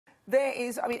There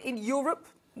is, I mean, in Europe,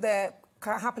 they're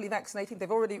happily vaccinating.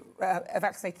 They've already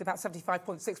vaccinated about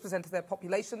 75.6% of their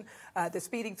population. They're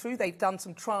speeding through. They've done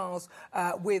some trials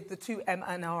with the 2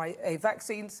 mRNA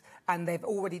vaccines, and they've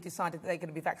already decided that they're going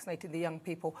to be vaccinating the young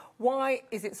people. Why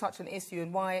is it such an issue,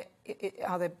 and why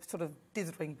are they sort of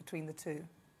dithering between the two?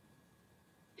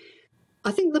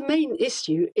 I think the main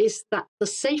issue is that the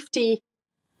safety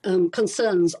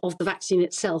concerns of the vaccine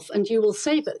itself, and you will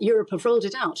say that Europe have rolled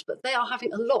it out, but they are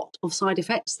having a lot of side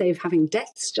effects. They're having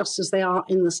deaths just as they are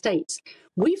in the States.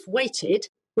 We've waited,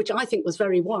 which I think was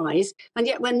very wise, and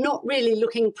yet we're not really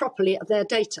looking properly at their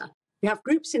data. You have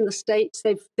groups in the States,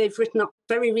 they've written up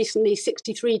very recently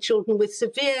 63 children with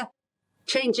severe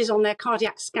changes on their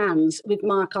cardiac scans with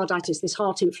myocarditis, this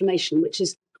heart inflammation, which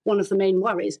is one of the main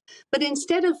worries. But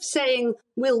instead of saying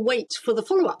we'll wait for the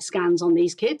follow-up scans on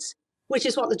these kids, which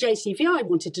is what the JCVI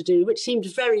wanted to do, which seemed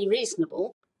very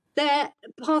reasonable, they're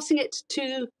passing it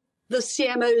to the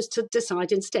CMOs to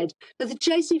decide instead. Now, the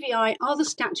JCVI are the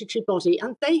statutory body,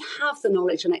 and they have the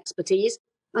knowledge and expertise,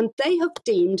 and they have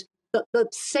deemed that the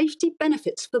safety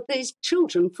benefits for these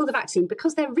children for the vaccine,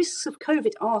 because their risks of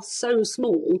COVID are so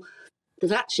small,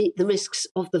 that actually the risks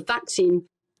of the vaccine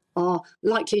are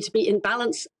likely to be in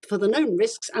balance for the known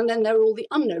risks, and then there are all the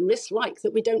unknown risks, like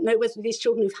that we don't know whether these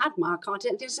children who've had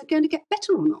myocarditis are going to get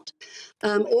better or not,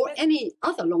 or any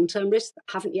other long-term risks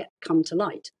that haven't yet come to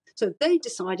light. So they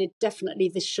decided definitely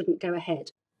this shouldn't go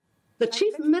ahead. The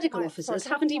chief medical officers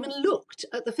haven't even looked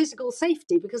at the physical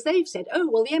safety, because they've said, oh,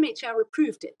 well, the MHR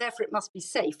approved it, therefore it must be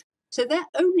safe. So they're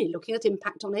only looking at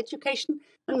impact on education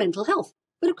and mental health.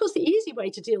 But of course, the easy way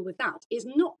to deal with that is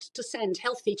not to send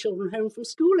healthy children home from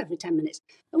school every 10 minutes,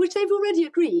 which they've already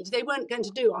agreed they weren't going to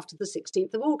do after the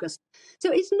 16th of August.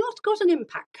 So it's not got an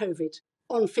impact, COVID,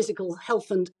 on physical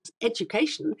health and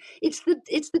education. It's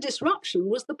the disruption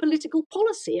was the political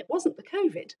policy. It wasn't the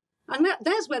COVID. And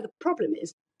there's where the problem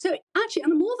is. So actually,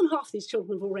 and more than half these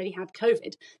children have already had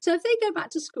COVID. So if they go back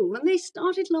to school, and they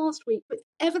started last week with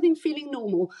everything feeling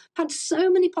normal, had so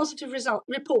many positive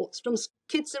reports from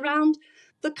kids around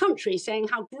the country saying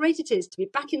how great it is to be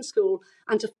back in school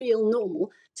and to feel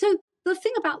normal. So the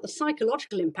thing about the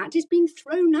psychological impact is being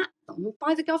thrown at them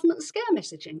by the government scare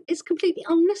messaging. It's completely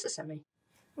unnecessary.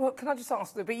 Well, can I just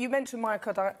ask, but you mentioned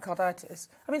myocarditis.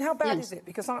 I mean, how bad is it?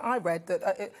 Because I read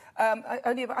that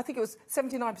only I think it was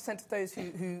 79% of those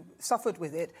who suffered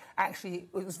with it, actually,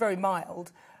 it was very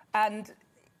mild. And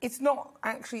it's not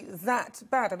actually that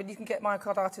bad. I mean, you can get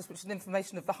myocarditis, which is an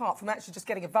inflammation of the heart, from actually just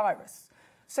getting a virus.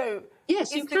 So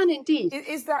yes, you can indeed.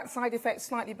 Is that side effect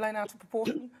slightly blown out of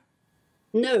proportion?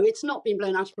 No, it's not been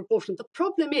blown out of proportion. The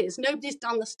problem is nobody's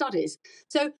done the studies.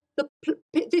 So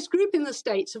this group in the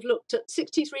States have looked at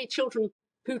 63 children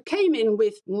who came in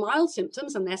with mild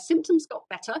symptoms, and their symptoms got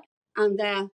better, and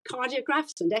their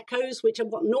cardiographs and echoes, which are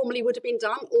what normally would have been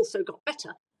done, also got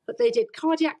better. But they did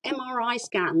cardiac MRI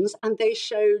scans, and they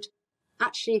showed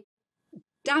actually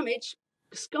damage,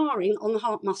 scarring on the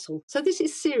heart muscle. So this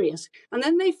is serious. And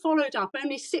then they followed up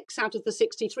only 6 out of the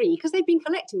 63, because they've been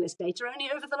collecting this data only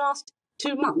over the last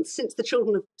 2 months since the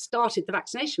children have started the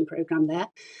vaccination programme there.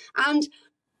 And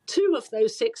 2 of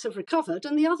those 6 have recovered,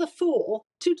 and the other 4,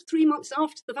 2 to 3 months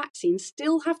after the vaccine,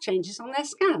 still have changes on their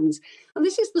scans. And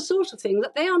this is the sort of thing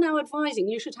that they are now advising.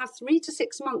 You should have 3 to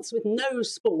 6 months with no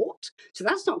sport. So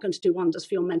that's not going to do wonders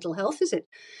for your mental health, is it?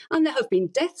 And there have been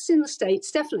deaths in the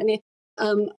States, definitely,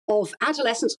 of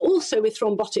adolescents, also with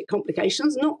thrombotic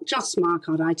complications, not just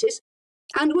myocarditis.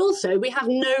 And also, we have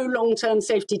no long-term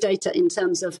safety data in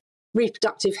terms of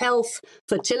reproductive health,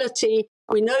 fertility.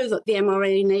 We know that the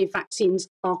mRNA vaccines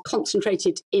are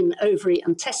concentrated in ovary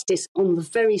and testis on the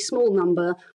very small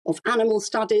number of animal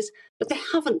studies, but they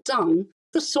haven't done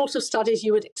the sort of studies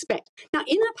you would expect. Now,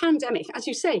 in a pandemic, as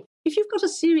you say, if you've got a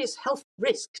serious health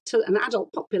risk to an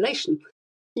adult population,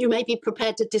 you may be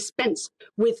prepared to dispense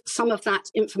with some of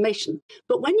that information.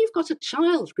 But when you've got a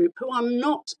child group who are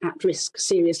not at risk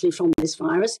seriously from this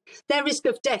virus, their risk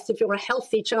of death, if you're a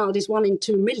healthy child, is 1 in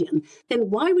 2 million, then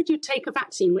why would you take a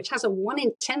vaccine which has a 1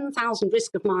 in 10,000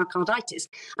 risk of myocarditis?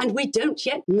 And we don't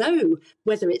yet know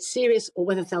whether it's serious or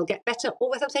whether they'll get better or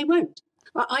whether they won't.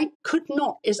 I could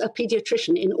not, as a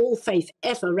paediatrician in all faith,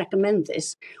 ever recommend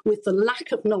this with the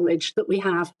lack of knowledge that we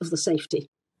have of the safety.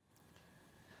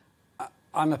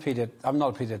 I'm not a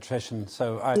paediatrician,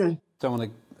 so I don't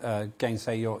want to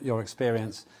gainsay your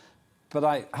experience. But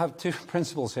I have 2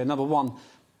 principles here. Number one,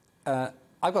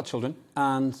 I've got children,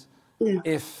 and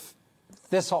if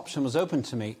this option was open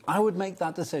to me, I would make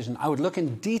that decision. I would look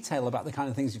in detail about the kind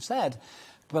of things you've said,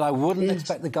 but I wouldn't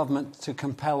expect the government to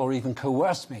compel or even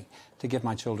coerce me to give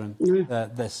my children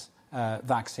this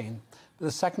vaccine. But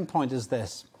the second point is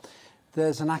this.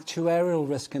 there's an actuarial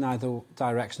risk in either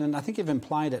direction, and I think you've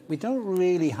implied it. We don't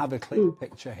really have a clear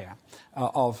picture here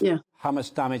of how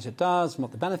much damage it does and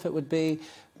what the benefit would be.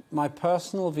 My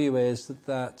personal view is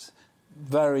that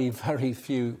very, very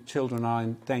few children are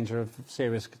in danger of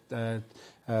serious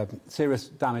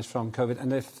damage from COVID,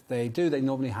 and if they do, they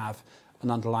normally have an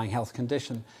underlying health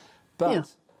condition.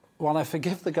 But while I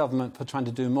forgive the government for trying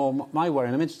to do more, my worry,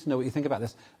 and I'm interested to know what you think about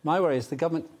this, my worry is the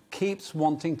government keeps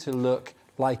wanting to look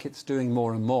like it's doing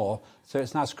more and more. So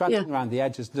it's now scratching around the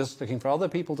edges, just looking for other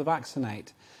people to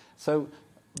vaccinate. So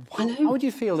how would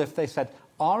you feel if they said,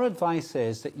 our advice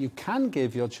is that you can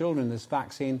give your children this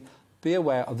vaccine, be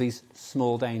aware of these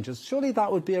small dangers? Surely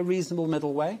that would be a reasonable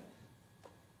middle way?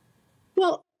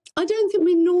 Well, I don't think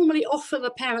we normally offer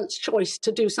the parents choice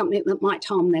to do something that might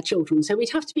harm their children. So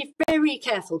we'd have to be very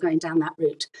careful going down that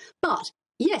route. But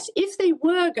yes, if they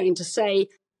were going to say,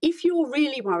 if you're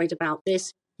really worried about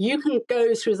this, you can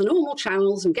go through the normal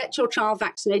channels and get your child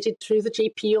vaccinated through the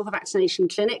GP or the vaccination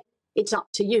clinic. It's up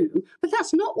to you. But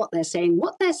that's not what they're saying.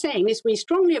 What they're saying is we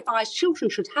strongly advise children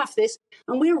should have this,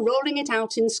 and we're rolling it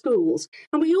out in schools.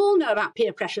 And we all know about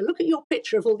peer pressure. Look at your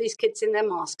picture of all these kids in their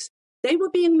masks. They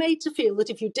were being made to feel that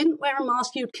if you didn't wear a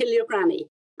mask, you'd kill your granny.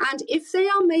 And if they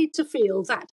are made to feel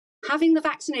that having the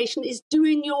vaccination is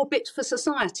doing your bit for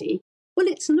society, well,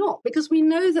 it's not, because we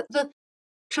know that the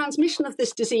transmission of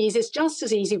this disease is just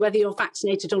as easy whether you're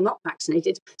vaccinated or not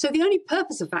vaccinated. So the only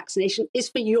purpose of vaccination is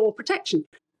for your protection.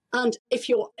 And if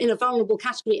you're in a vulnerable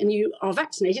category and you are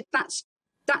vaccinated, that's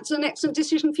an excellent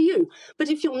decision for you. But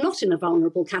if you're not in a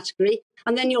vulnerable category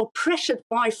and then you're pressured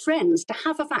by friends to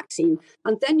have a vaccine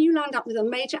and then you land up with a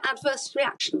major adverse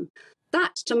reaction,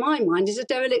 that, to my mind, is a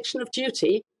dereliction of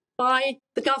duty by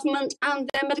the government and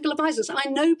their medical advisors. I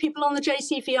know people on the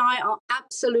JCVI are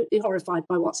absolutely horrified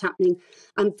by what's happening,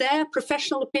 and their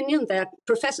professional opinion, their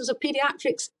professors of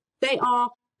paediatrics, they are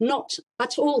not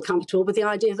at all comfortable with the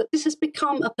idea that this has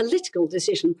become a political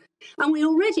decision. And we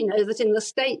already know that in the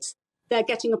States, they're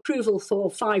getting approval for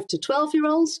 5 to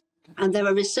 12-year-olds, and there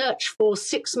are research for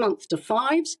 6-month to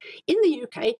 5s. In the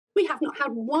UK, we have not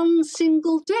had one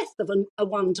single death of a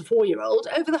 1 to 4-year-old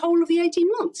over the whole of the 18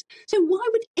 months. So why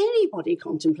would anybody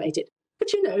contemplate it?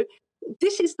 But, you know,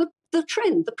 this is the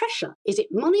trend, the pressure. Is it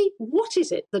money? What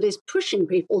is it that is pushing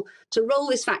people to roll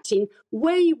this vaccine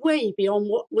way, way beyond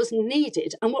what was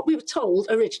needed and what we were told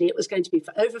originally it was going to be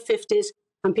for over 50s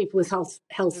and people with health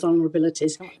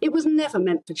vulnerabilities? It was never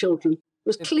meant for children. It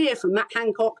was clear from Matt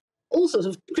Hancock. All sorts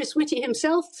of Chris Whitty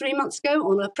himself 3 months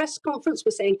ago on a press conference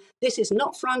was saying this is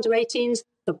not for under 18s.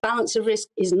 The balance of risk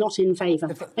is not in favour.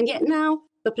 And yet now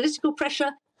the political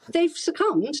pressure, they've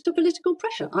succumbed to political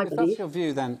pressure, I believe. If that's your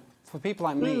view, then, for people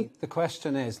like me, the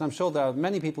question is, and I'm sure there are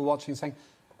many people watching saying,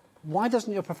 why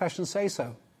doesn't your profession say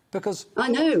so? Because I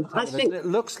know, I think it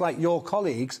looks like your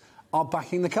colleagues are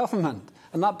backing the government,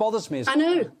 and that bothers me. I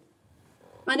know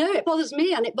it bothers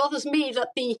me, and it bothers me that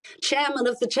the chairman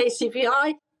of the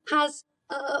JCVI has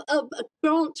a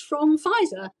grant from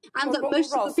Pfizer, and that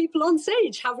most of the people on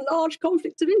stage have large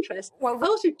conflicts of interest. I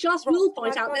also will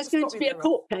point out there's going to be a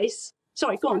court case.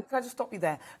 Sorry, go on. Can I just stop you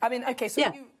there? I mean, OK, so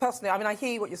you personally, I mean, I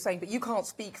hear what you're saying, but you can't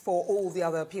speak for all the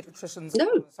other paediatricians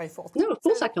and so forth. No, of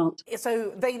course I can't.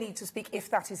 So they need to speak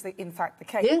if that is in fact the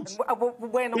case. Yes. And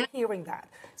we're not hearing that.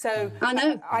 So I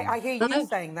know. I hear you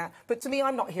saying that, but to me,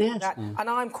 I'm not hearing that. And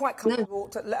I'm quite comfortable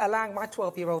to allowing my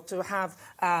 12-year-old to have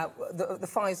the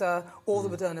Pfizer or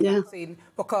the Moderna vaccine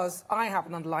because I have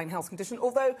an underlying health condition.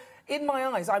 Although, in my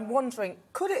eyes, I'm wondering,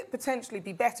 could it potentially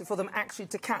be better for them actually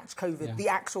to catch COVID, the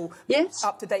actual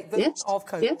up-to-date version of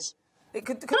COVID? Yes. And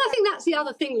I think that's the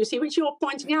other thing, you see, which you're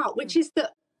pointing out, which is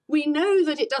that we know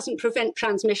that it doesn't prevent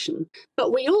transmission,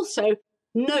 but we also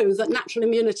know that natural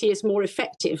immunity is more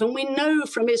effective. And we know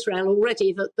from Israel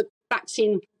already that the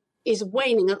vaccine is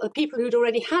waning at the people who'd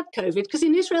already had COVID, because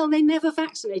in Israel they never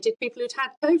vaccinated people who'd had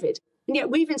COVID. And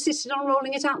yet we've insisted on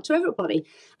rolling it out to everybody.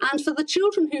 And for the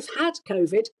children who've had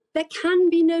COVID, there can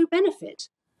be no benefit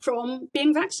from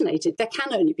being vaccinated. There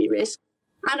can only be risk.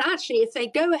 And actually, if they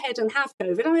go ahead and have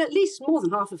COVID, I mean, at least more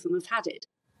than half of them have had it.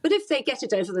 But if they get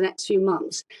it over the next few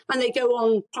months and they go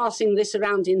on passing this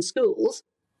around in schools,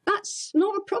 that's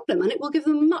not a problem, and it will give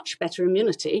them much better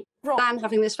immunity than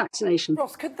having this vaccination.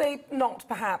 Ros, could they not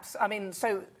perhaps, I mean,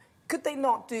 so could they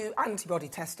not do antibody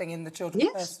testing in the children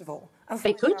first of all? And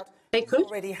they could. They could.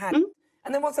 Already had it.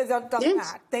 And then once they've done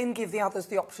that, then give the others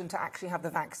the option to actually have the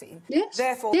vaccine. Yes.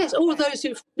 Therefore, all of those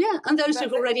who've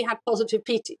who've already had positive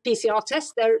PCR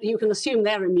tests, you can assume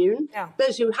they're immune.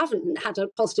 Those who haven't had a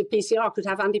positive PCR could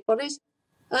have antibodies.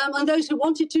 And those who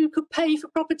wanted to could pay for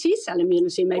proper T-cell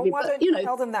immunity, maybe. Well, why don't you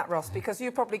tell them that, Ross? Because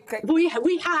you probably... We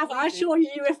have, I assure you,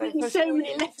 you've written so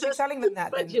many letters. Telling them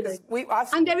that, then,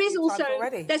 and there is also,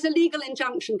 there's a legal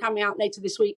injunction coming out later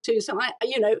this week too, so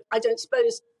I don't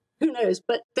suppose, who knows,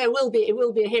 but it will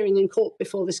be a hearing in court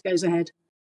before this goes ahead.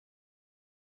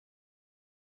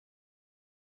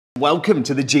 Welcome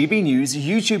to the GB News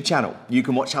YouTube channel. You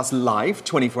can watch us live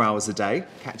 24 hours a day,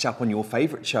 catch up on your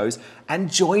favourite shows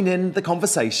and join in the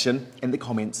conversation in the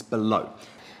comments below.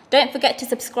 Don't forget to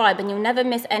subscribe and you'll never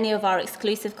miss any of our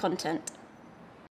exclusive content.